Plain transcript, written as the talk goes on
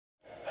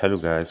Hello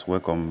guys,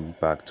 welcome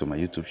back to my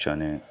YouTube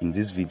channel. In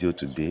this video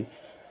today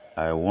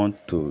I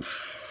want to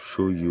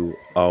show you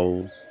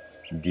how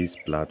this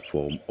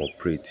platform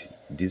operates.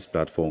 This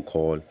platform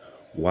called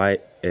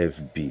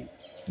YFB.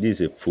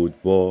 This is a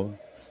football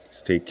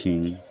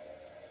staking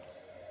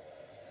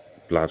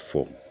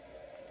platform.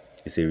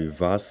 It's a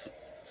reverse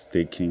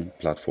staking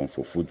platform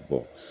for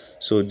football.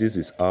 So this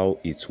is how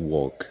it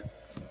works.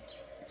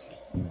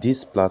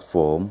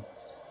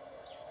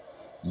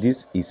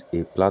 This is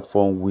a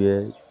platform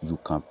where you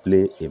can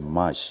play a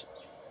match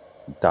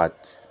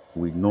that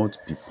will not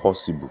be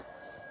possible.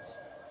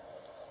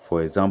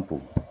 For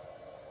example,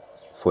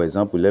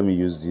 let me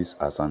use this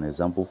as an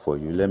example for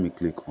you. Let me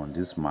click on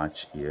this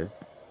match here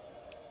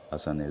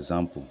as an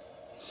example.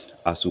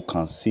 As you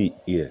can see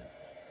here,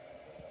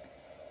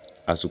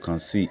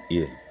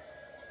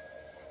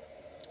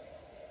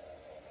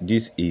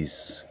 this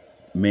is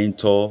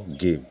mentor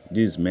game.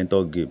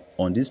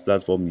 On this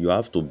platform you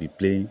have to be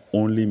playing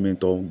only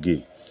mentor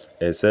game,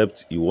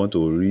 except you want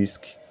to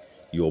risk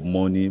your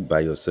money by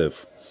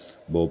yourself.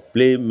 But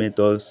play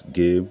mentors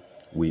game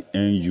will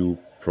earn you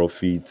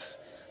profits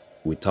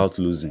without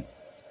losing.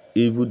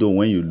 Even though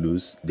when you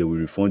lose, they will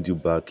refund you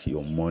back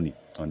your money.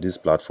 On this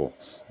platform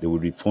they will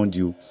refund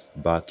you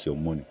back your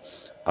money.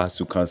 As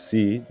you can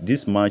see,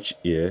 this match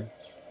is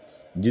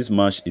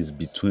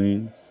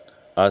between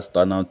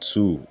Astana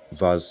 2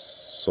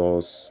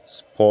 versus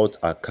Sport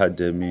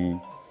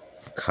Academy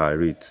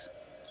Karit.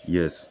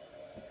 Yes.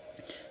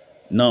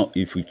 Now,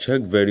 if you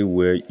check very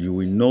well, you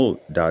will know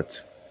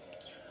that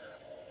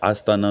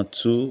Astana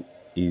 2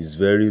 is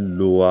very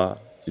low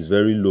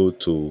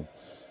to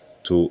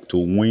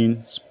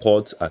win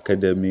Sport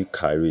Academy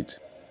Karit.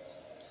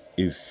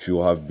 If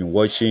you have been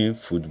watching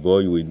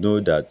football, you will know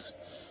that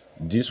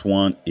this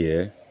one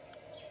here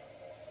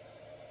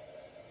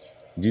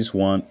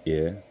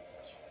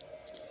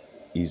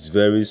is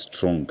very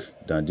strong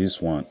than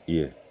this one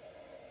here.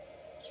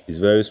 It's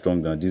very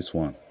strong than this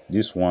one.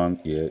 This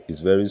one here is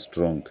very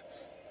strong.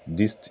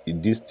 This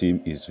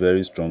team is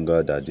very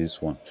stronger than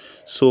this one.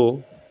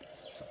 So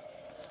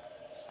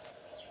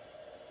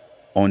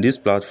on this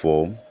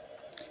platform,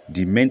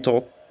 the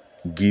mentor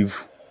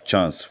give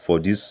chance for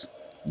the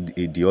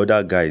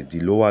other guy, the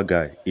lower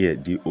guy here,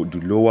 the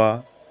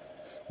lower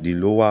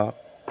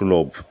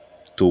club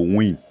to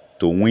win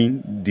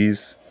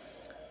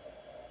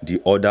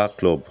the other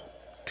club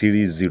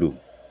 3-0,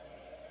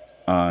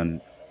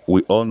 and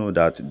we all know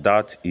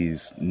that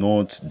is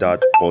not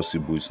that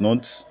possible. It's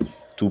not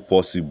too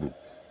possible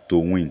to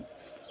win,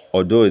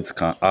 although it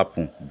can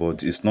happen,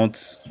 but it's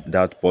not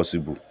that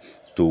possible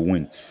to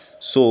win.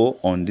 So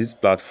on this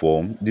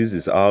platform, this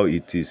is how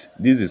it is.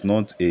 This is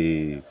not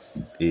a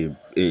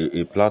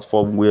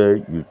platform where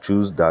you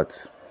choose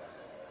that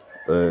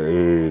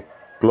a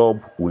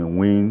club will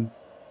win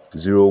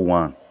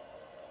 0-1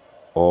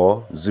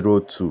 or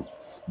 0-2.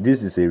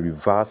 This is a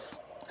reverse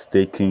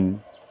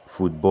staking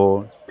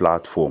football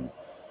platform.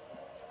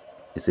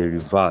 It's a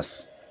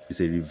reverse.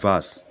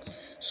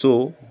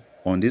 So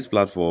on this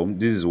platform,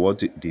 this is what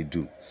they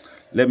do.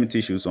 Let me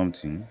teach you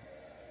something.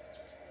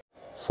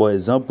 For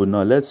example,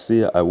 now let's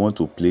say I want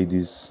to play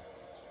this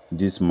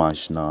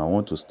match now. I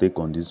want to stake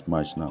on this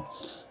match now.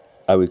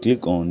 I will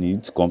click on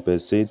it,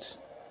 compensate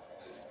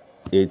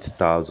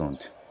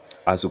 8,000.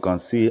 As you can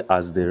see,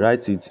 as they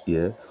write it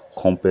here,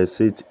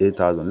 compensate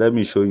 8,000. Let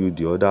me show you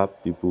the other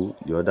people,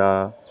 the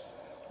other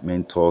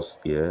mentors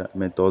here.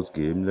 Mentors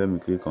game. Let me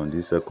click on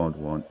this second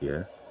one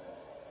here.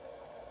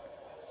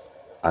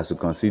 As you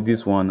can see,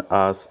 this one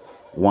has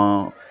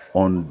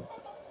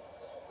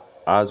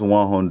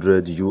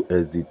 100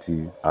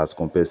 USDT as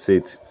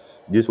compensate.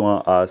 This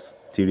one has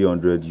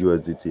 300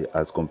 USDT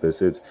as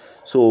compensate.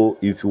 So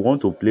if you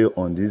want to play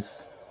on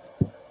this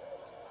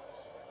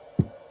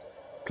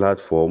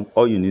platform,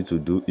 all you need to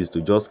do is to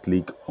just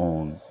click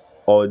on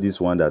all this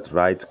one that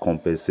write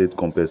compensate.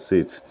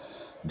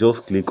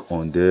 Just click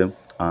on them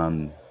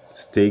and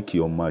stake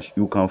your match.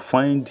 You can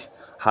find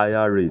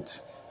higher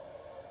rate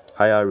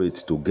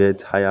to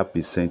get higher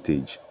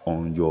percentage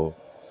on your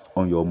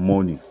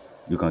money.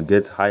 You can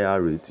get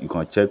higher rate. You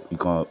can check, you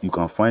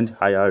can find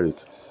higher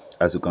rate.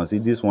 As you can see,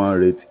 this one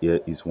rate here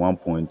is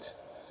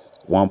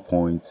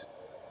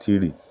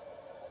 1.3.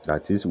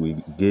 that is, we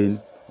gain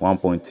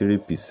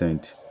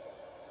 1.3%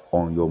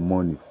 on your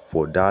money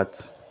for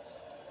that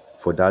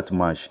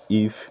match,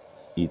 if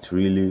it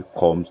really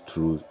comes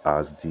through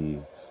as this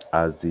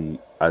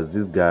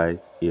guy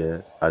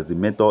here, as the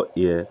mentor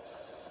here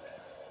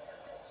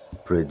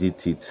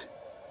predict it.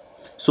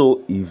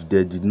 So if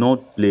they did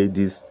not play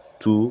these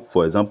two,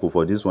 for example,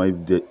 for this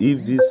one,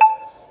 if this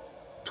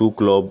two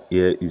club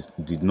here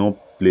did not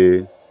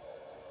play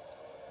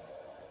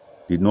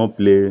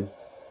 2-0,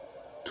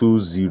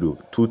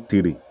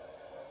 2-3,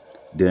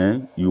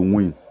 then you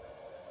win.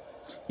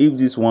 If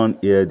this one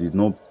here did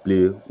not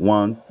play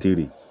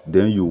 1-3,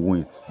 then you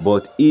win.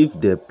 But if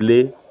they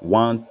play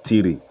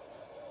 1-3,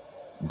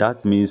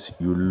 that means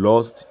you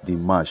lost the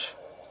match.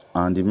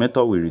 and the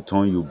method will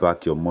return you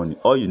back your money.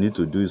 All you need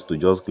to do is to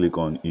just click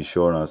on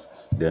insurance,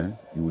 then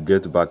you will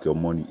get back your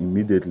money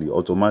immediately.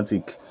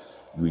 Automatic,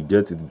 you will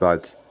get it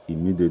back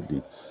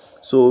immediately.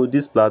 So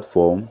this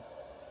platform,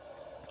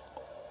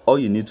 all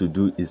you need to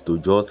do is to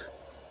just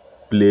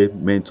play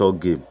mentor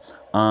game,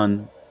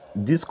 and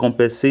this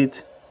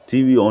compensate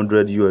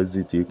 300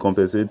 USDT,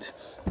 compensate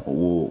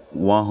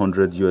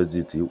 100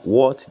 USDT.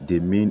 What they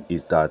mean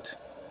is that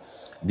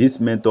this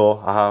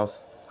mentor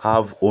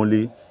have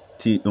only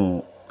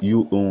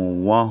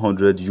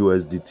 100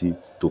 USDT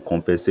to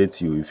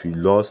compensate you if you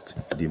lost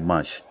the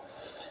match.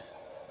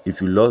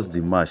 If you lost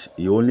the match,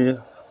 he only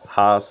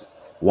has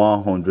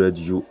 100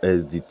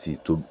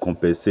 USDT to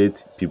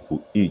compensate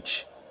people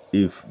each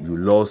if you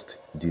lost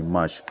the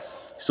match.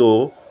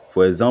 So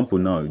for example,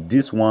 now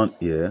this one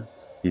here,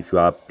 if you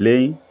are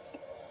playing,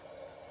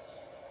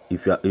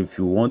 if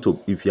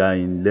you are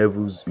in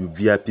levels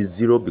VIP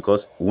 0,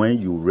 because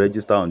when you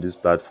register on this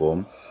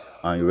platform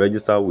and you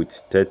register with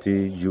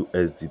 30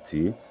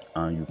 USDT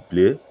and you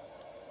play,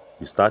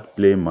 you start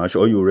playing match,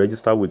 or you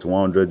register with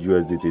 100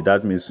 USDT,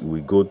 that means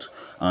we go to,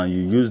 and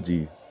you use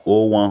the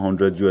whole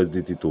 100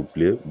 USDT to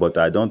play. But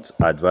I don't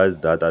advise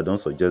that, I don't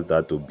suggest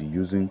that, to be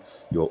using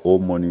your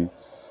own money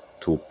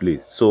to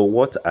play. So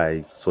what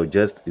I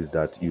suggest is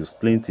that you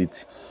split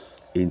it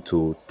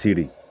into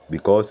 3,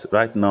 because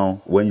right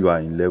now when you are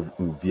in level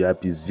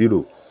VIP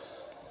 0,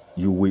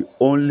 you will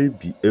only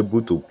be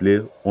able to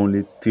play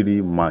only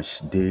 3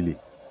 match daily.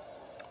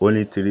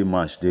 Only 3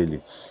 match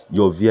daily.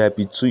 Your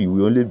VIP 2, you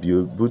will only be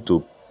able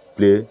to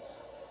play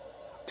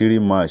 3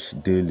 match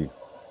daily,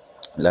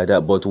 like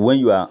that. But when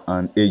you are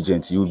an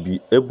agent, you'll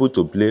be able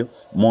to play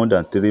more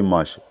than 3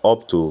 match,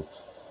 up to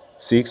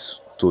 6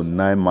 to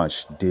 9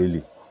 match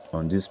daily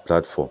on this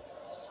platform.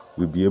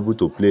 We'll be able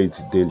to play it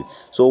daily.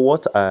 So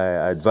what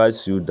I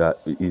advise you that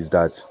is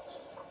that,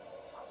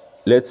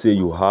 let's say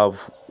you have,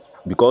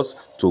 because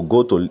to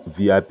go to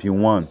VIP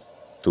 1,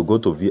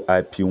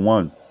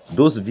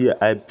 those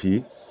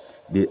VIP,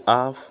 they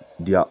have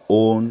their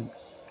own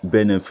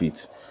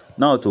benefit.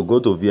 Now to go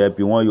to VIP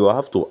 1, you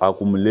have to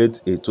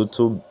accumulate a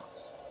total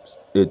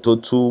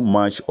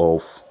match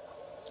of,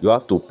 you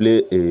have to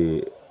play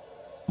a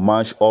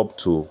match up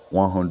to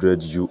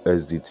 100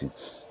 USDT.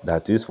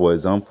 That is, for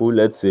example,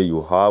 let's say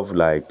you have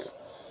like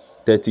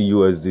 30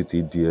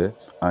 USDT there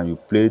and you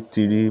play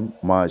 3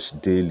 match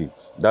daily.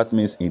 That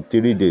means in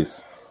 3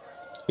 days,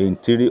 in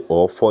 3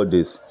 or 4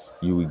 days,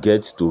 you will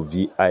get to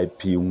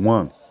VIP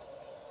 1.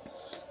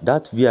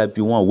 That VIP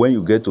 1, when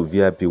you get to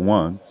VIP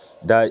 1,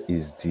 that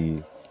is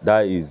the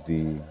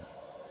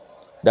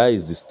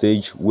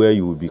stage where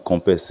you will be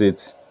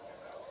compensated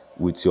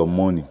with your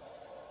money.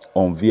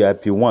 On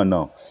VIP 1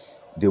 now,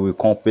 they will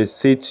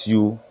compensate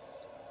you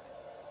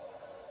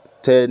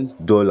 $10,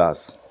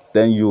 10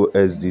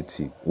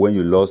 USDT when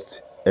you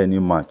lost any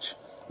match.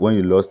 When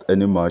you lost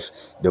any match,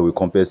 they will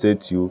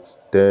compensate you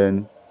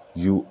 10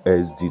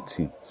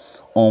 USDT.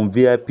 On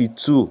VIP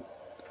 2,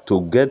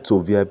 to get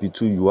to VIP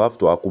 2, you have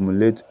to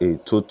accumulate a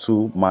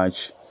total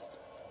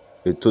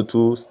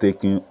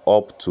staking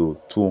up to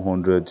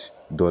 $200,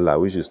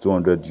 which is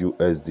 200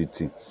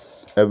 USDT.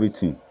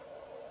 Everything,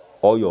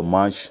 all your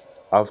match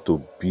have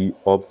to be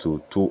up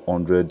to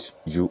 200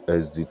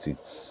 USDT.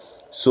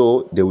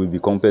 So they will be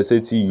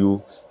compensating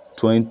you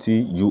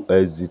 20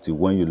 USDT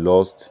when you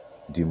lost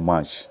the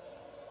match.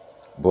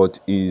 But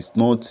it's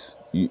not,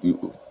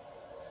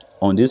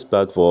 on this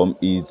platform,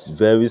 it's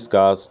very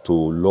scarce to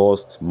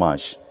lost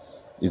match.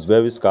 It's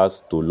very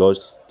scarce to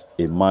lost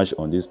a match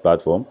on this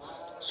platform.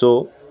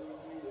 So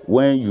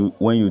when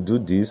you do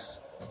this,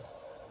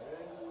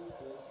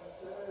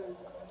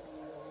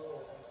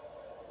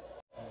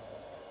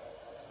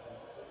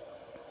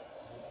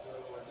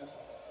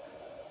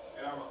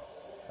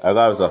 I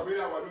got sir.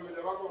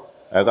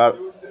 I got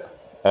sir.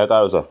 I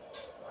got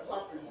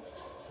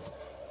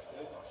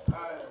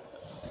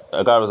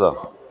sir.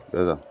 Yes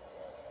sir.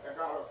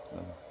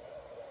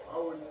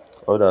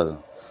 How does it?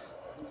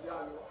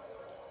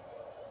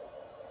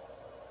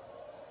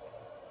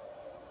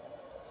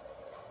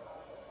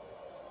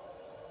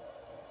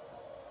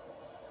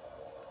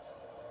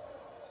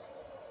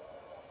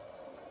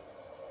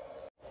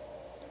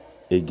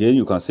 Again,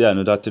 you can see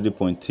another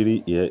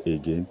 3.3 here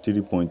again,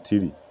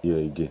 3.3 here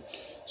again.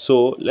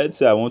 So let's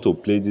say I want to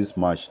play this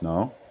match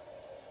now.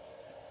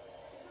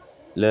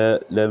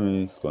 Let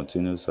me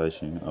continue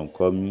searching. I'm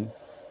coming.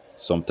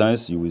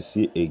 Sometimes you will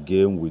see a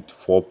game with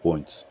 4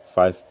 points,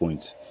 5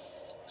 points.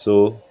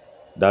 So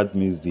that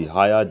means the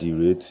higher the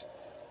rate,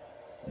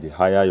 the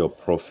higher your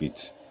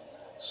profit.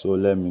 So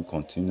let me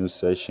continue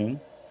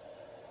searching.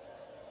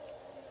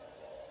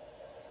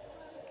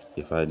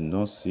 If I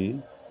don't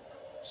see,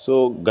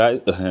 so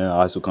guys,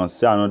 as you can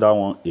see, another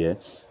one here,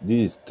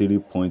 this is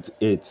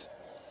 3.8.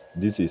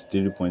 This is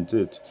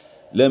 3.8.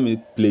 Let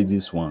me play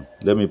this one.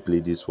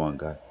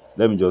 Guys.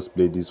 Let me just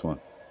play this one.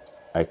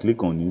 I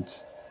click on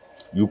it.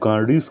 You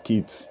can risk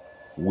it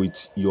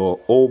with your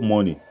whole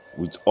money,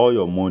 with all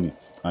your money,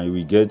 and you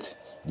will get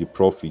the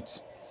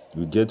profit.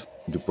 You get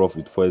the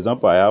profit. For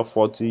example, I have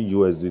 40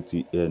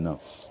 USDT here now.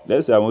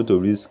 Let's say I want to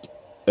risk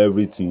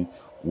everything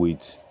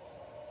with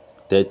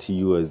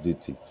 30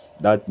 USDT.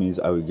 That means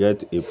I will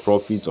get a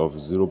profit of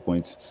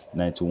 0.91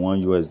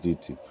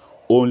 USDT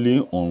only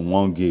on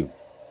one game,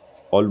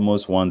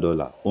 almost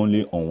 $1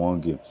 only on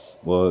one game.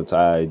 But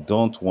I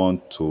don't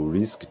want to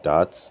risk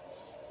that.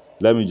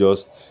 Let me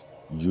just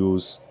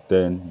use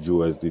 10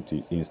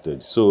 USDT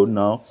instead. So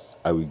now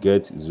I will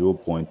get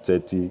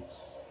 0.30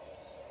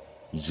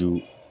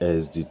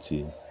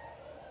 USDT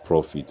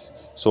profit.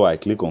 So I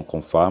click on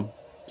confirm,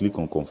 click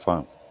on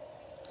confirm.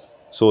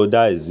 So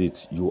that is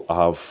it. You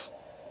have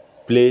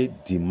played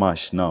the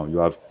match now. You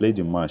have played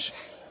the match.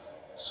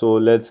 So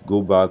let's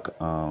go back.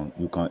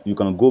 You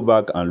can go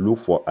back and look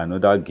for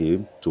another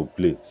game to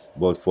play,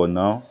 but for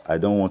now I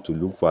don't want to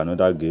look for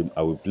another game.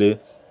 I will play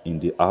in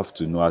the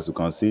afternoon. As you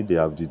can see, they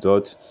have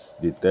deducted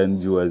the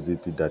 10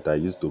 USDT that I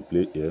used to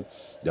play here.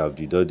 They have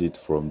deducted it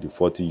from the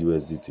 40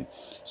 USDT.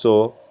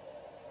 So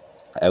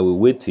I will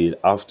wait till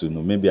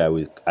afternoon.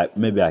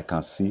 Maybe I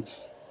can see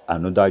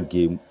another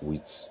game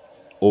with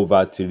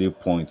over 3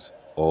 points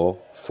or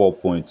 4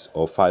 points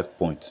or 5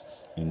 points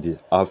in the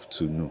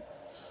afternoon.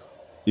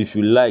 If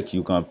you like,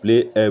 you can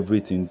play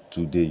everything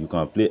today. You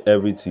can play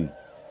everything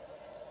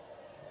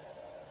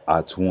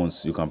at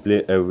once. You can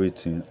play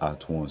everything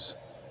at once.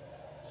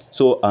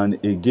 So, and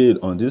again,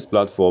 on this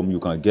platform you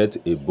can get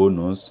a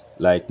bonus.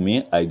 Like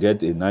me, I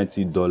get a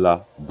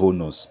 $90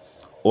 bonus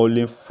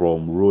only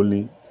from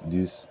rolling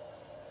this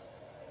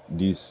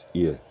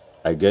year.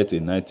 I get a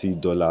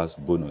 $90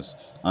 bonus,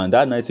 and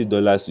that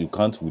 $90 you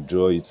can't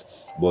withdraw it,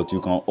 but you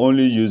can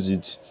only use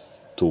it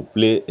to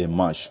play a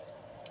match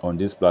on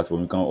this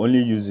platform. You can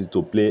only use it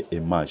to play a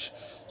match.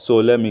 So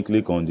let me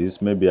click on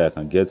this. Maybe I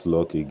can get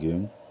luck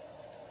again.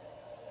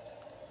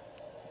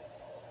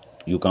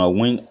 You can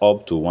win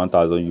up to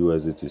 1000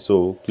 USDT.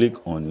 So click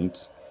on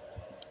it.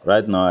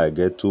 Right now I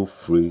get 2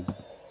 free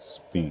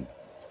spin.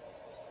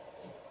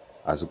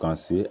 As you can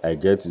see, I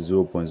get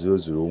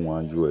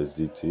 0.001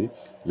 USDT.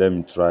 Let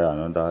me try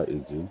another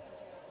again.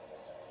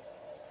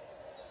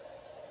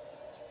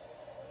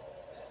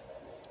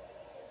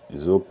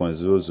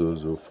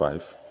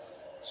 $0.0005.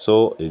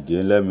 So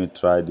again, let me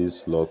try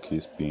this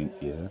lucky spin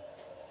here.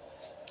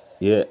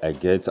 Here I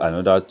get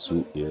another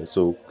 2 here.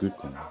 So click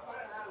on it.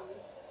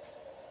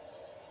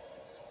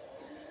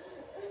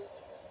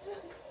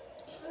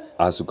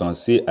 As you can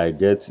see, I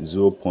get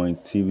 0.3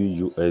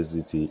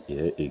 USDT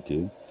here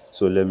again.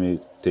 So let me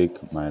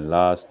take my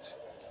last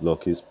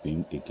lucky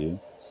spin again.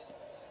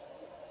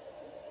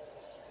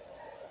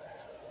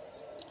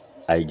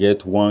 I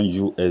get 1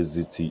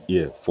 USDT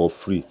here for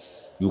free.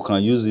 You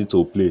can use it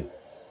to play.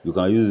 You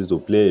can use it to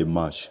play a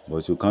match,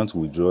 but you can't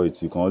withdraw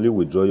it. You can only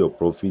withdraw your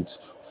profit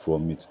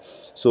from it.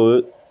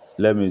 So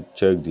let me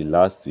check the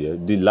last year.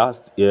 The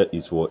last year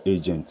is for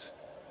agents.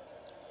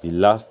 The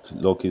last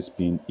lucky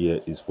spin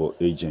here is for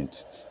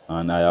agent,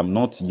 and I am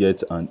not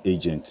yet an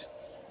agent.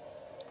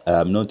 I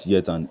am not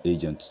yet an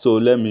agent. So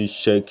let me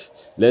check.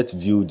 Let's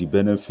view the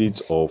benefits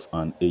of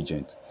an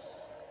agent.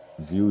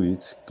 View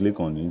it. Click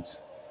on it.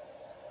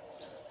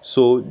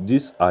 So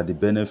these are the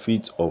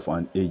benefits of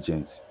an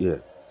agent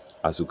here.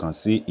 As you can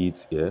see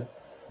it here,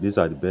 these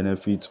are the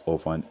benefits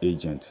of an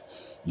agent.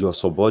 Your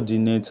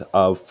subordinates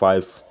have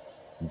 5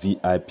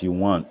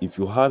 VIP1. If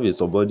you have a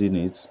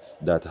subordinate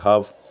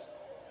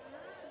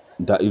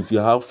if you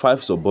have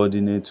 5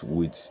 subordinates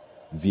with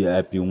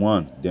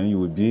VIP1, then you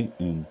will be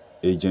in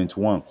agent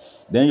 1.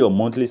 Then your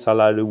monthly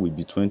salary will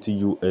be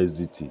 20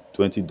 USDT,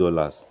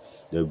 $20.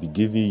 They will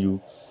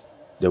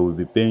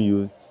be paying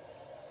you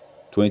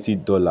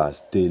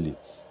 $20 daily.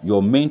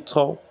 Your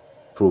mentor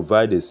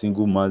provide a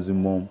single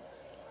maximum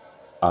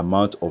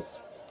amount of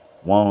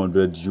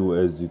 100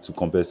 USD to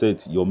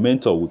compensate. Your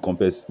mentor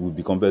will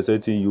be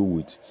compensating you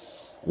with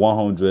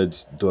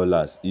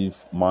 $100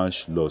 if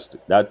match lost.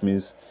 That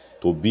means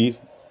to be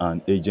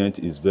an agent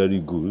is very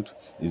good.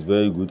 It's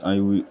very good, and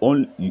you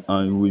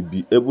will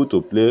be able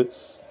to play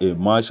a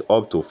match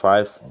up to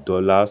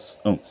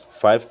 $5,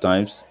 5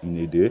 times in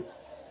a day.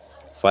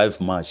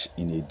 5 match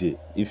in a day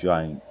if you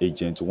are in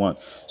agent 1.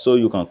 So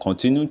you can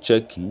continue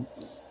checking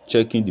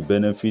the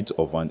benefit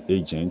of an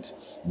agent.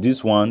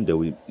 This one, they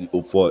will,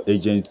 for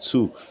agent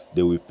 2,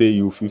 they will pay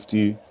you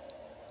 $50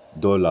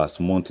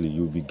 monthly.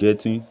 You'll be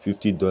getting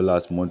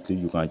 $50 monthly.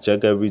 You can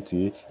check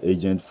everything.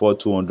 Agent 4,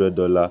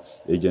 $200.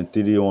 Agent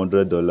 3,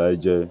 $100.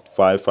 Agent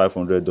 5,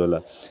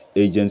 $500.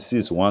 Agent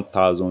 6,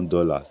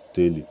 $1000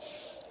 daily.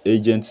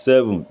 Agent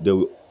 7, they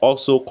will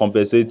also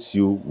compensate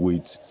you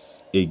with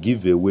a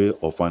giveaway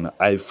of an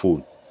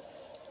iPhone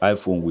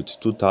with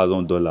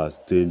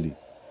 $2000 daily,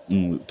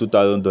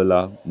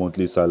 $2000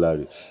 monthly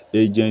salary.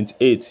 Agent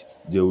 8,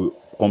 they will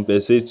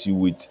compensate you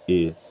with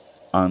an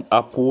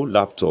Apple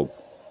laptop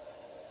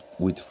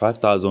with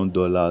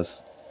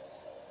 $5000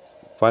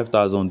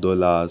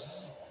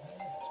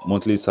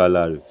 monthly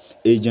salary.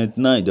 Agent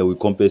 9, they will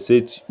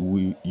compensate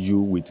you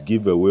with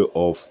giveaway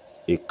of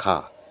a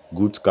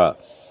good car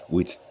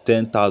with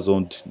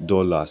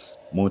 $10,000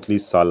 monthly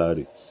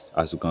salary.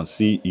 As you can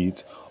see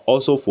it,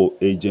 Also for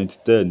agent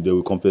 10, they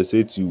will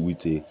compensate you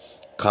with a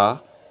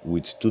car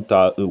with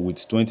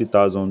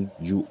 20,000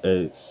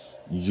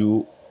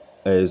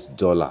 US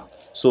dollar.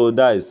 So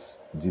that is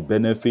the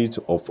benefit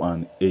of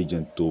an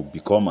agent, to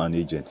become an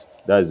agent.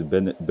 That is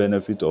the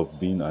benefit of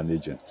being an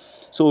agent.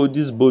 So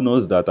this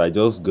bonus that I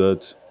just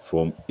got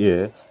from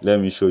here, let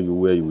me show you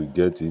where you will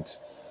get it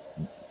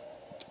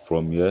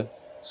from here.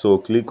 So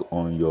click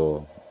on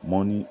your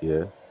money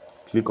here,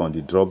 click on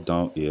the drop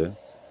down here.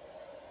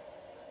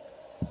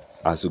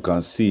 As you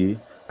can see,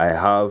 I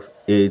have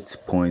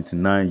 8.9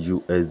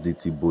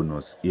 USDT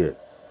bonus here,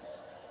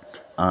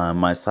 and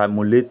my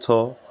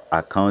simulator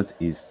account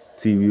is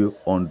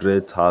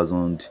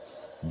 300,000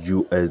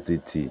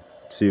 USDT,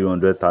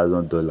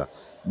 $300,000.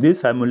 This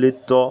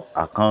simulator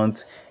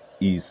account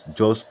is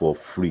just for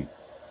free.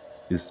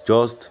 It's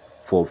just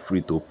for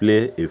free to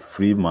play a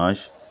free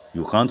match.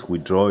 You can't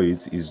withdraw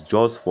it. It's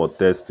just for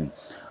testing.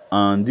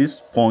 And this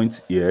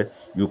point here,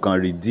 you can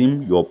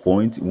redeem your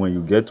point when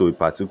you get to a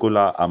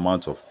particular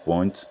amount of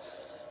points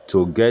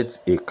to get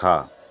a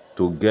car,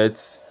 to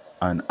get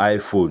an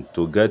iPhone,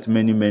 to get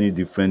many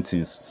different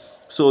things.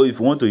 So if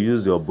you want to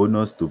use your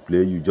bonus to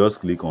play, you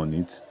just click on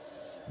it.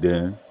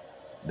 Then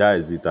that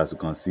is it. As you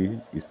can see,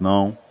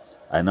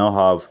 I now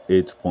have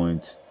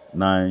 8.9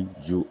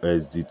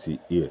 USDT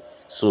here.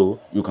 So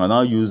you can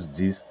now use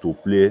this to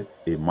play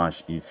a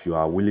match if you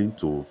are willing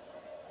to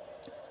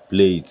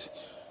play it.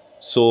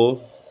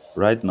 So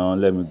right now,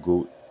 let me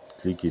go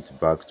click it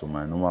back to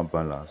my normal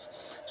balance.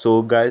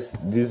 So guys,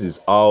 this is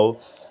how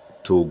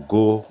to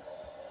go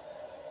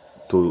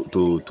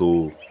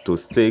to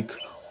stake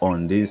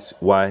on this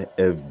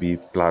YFB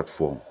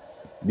platform.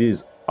 This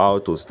is how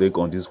to stake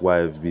on this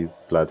YFB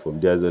platform.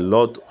 There's a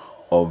lot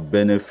of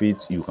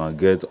benefits you can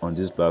get on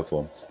this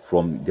platform.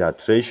 From their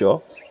treasure,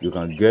 you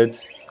can get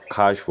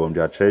cash from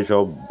their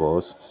treasure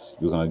box.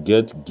 You can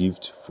get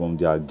gift from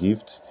their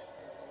gift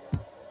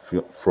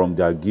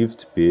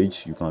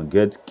page. You can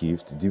get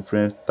gift,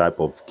 different type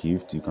of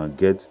gift. You can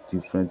get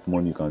different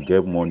money. You can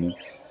get money,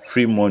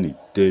 free money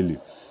daily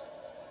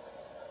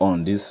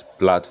on this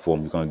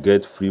platform. You can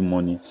get free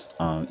money,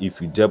 and if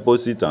you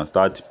deposit and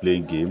start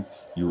playing game,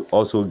 you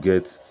also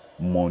get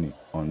money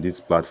on this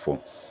platform.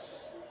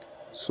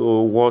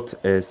 So what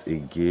else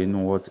again?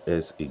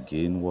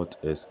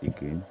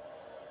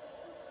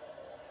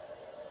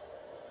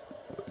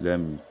 Let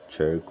me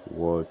check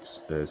what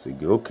else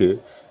again. Okay,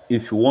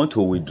 if you want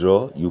to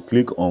withdraw, you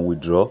click on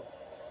withdraw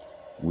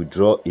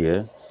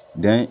here.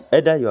 Then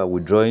either you are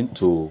withdrawing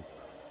to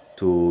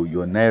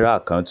your Naira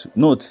account.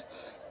 Note,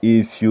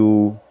 if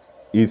you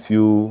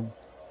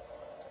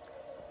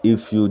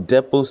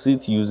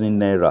deposit using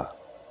Naira,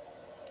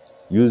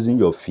 using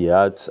your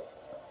fiat,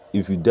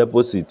 if you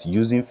deposit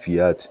using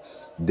fiat,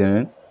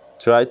 then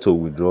try to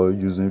withdraw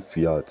using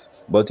fiat.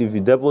 But if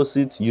you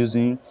deposit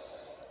using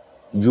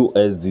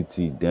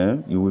USDT,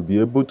 then you will be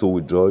able to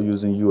withdraw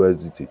using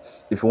USDT.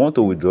 If you want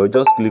to withdraw,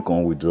 just click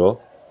on withdraw.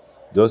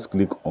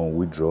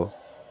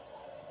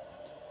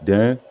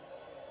 Then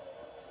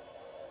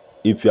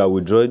if you are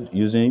withdrawing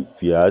using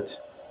fiat,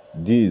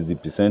 this is the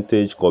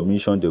percentage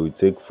commission they will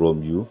take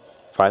from you,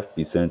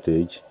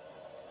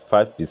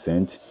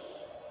 5%.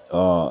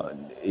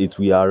 It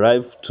will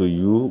arrive to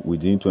you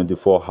within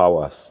 24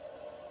 hours.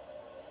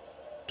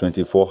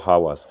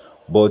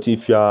 But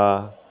if you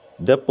are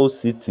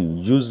depositing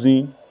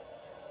using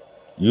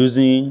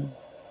USDT,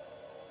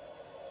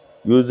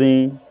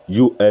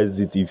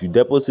 if you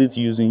deposit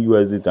using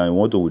USDT and you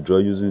want to withdraw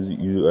using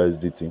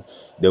USDT,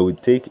 they will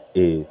take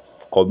a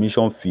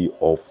commission fee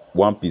of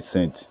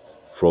 1%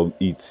 from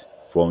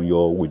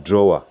your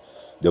withdrawal.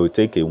 They will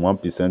take a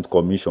 1%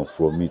 commission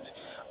from it,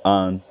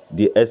 and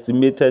the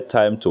estimated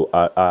time to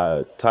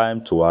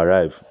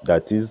arrive,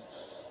 that is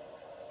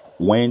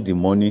when the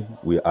money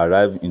will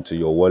arrive into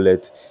your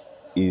wallet,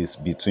 is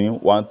between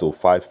 1 to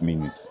 5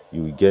 minutes.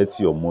 You will get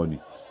your money.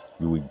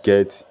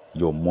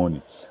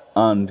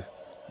 And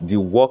the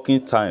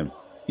working time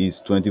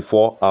is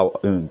 24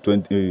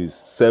 hours,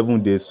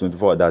 7 days,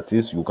 24 hours. That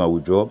is, you can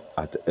withdraw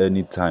at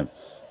any time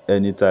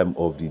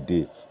of the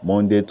day,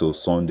 Monday to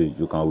Sunday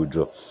you can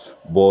withdraw.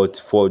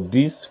 But for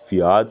this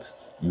fiat,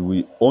 you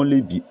will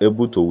only be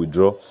able to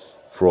withdraw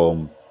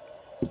from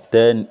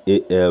 10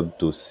 a.m.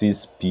 to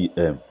 6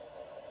 p.m.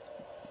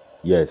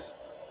 Yes,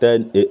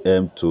 10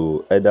 a.m.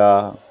 to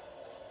either,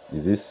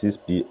 is it 6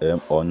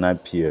 p.m. or 9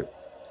 p.m.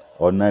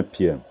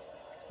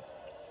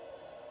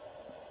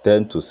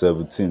 10 to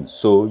 17.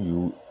 So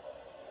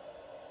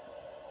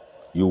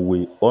you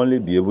will only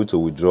be able to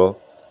withdraw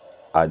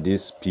at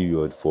this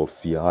period for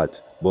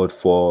fiat. But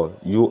for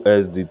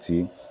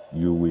USDT,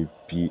 you will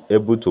be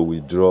able to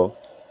withdraw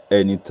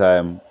any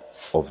time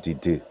of the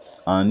day.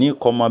 And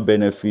newcomer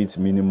benefit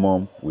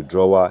minimum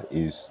withdrawal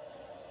is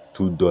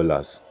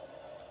 $2.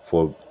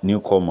 For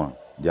newcomer,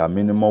 their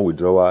minimum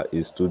withdrawal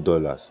is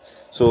 $2.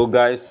 So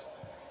guys,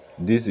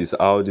 this is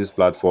how this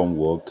platform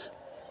works.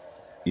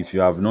 If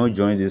you have not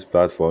joined this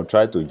platform,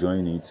 try to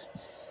join it.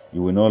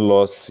 You will not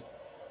lose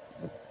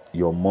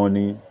your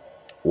money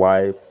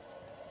while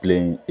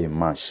playing a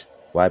match.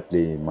 while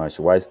playing a match,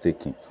 while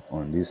staking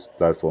on this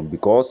platform,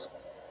 because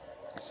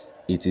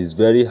it is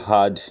very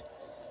hard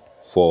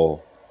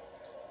for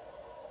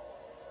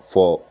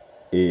for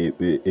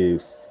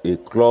a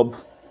club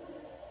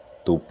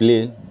to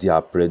play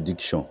their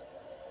prediction.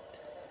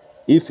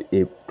 If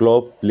a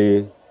club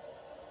play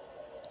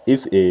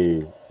if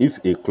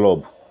a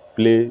club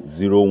play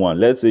 0-1,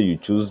 let's say you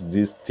choose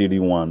this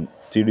 3-1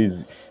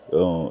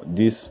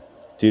 this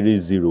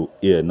 3-0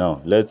 here.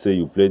 Now let's say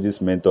you play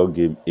this mentor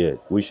game here,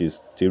 which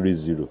is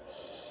 3-0.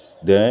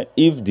 Then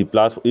if the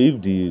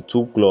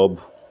two club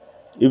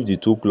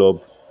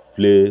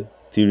play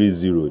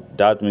 3-0,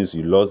 that means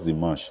you lost the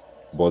match,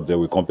 but they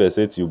will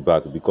compensate you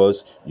back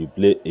because you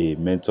play a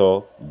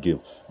mentor game.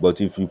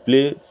 But if you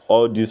play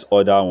all these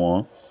other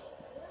ones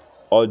here,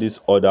 all these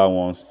other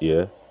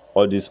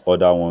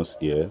ones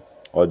here,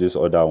 all these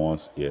other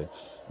ones here,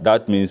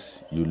 that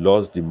means you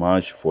lost the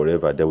match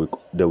forever.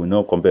 They will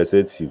not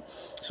compensate you.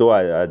 So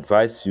I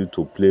advise you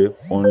to play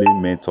only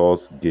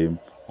mentors game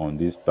on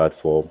this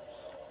platform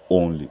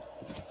only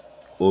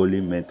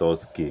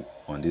mentors game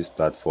on this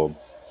platform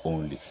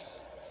only.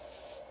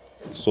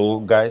 So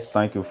guys,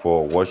 thank you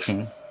for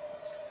watching.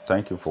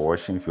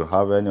 If you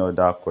have any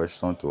other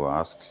question to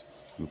ask,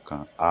 you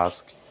can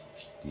ask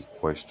the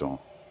question.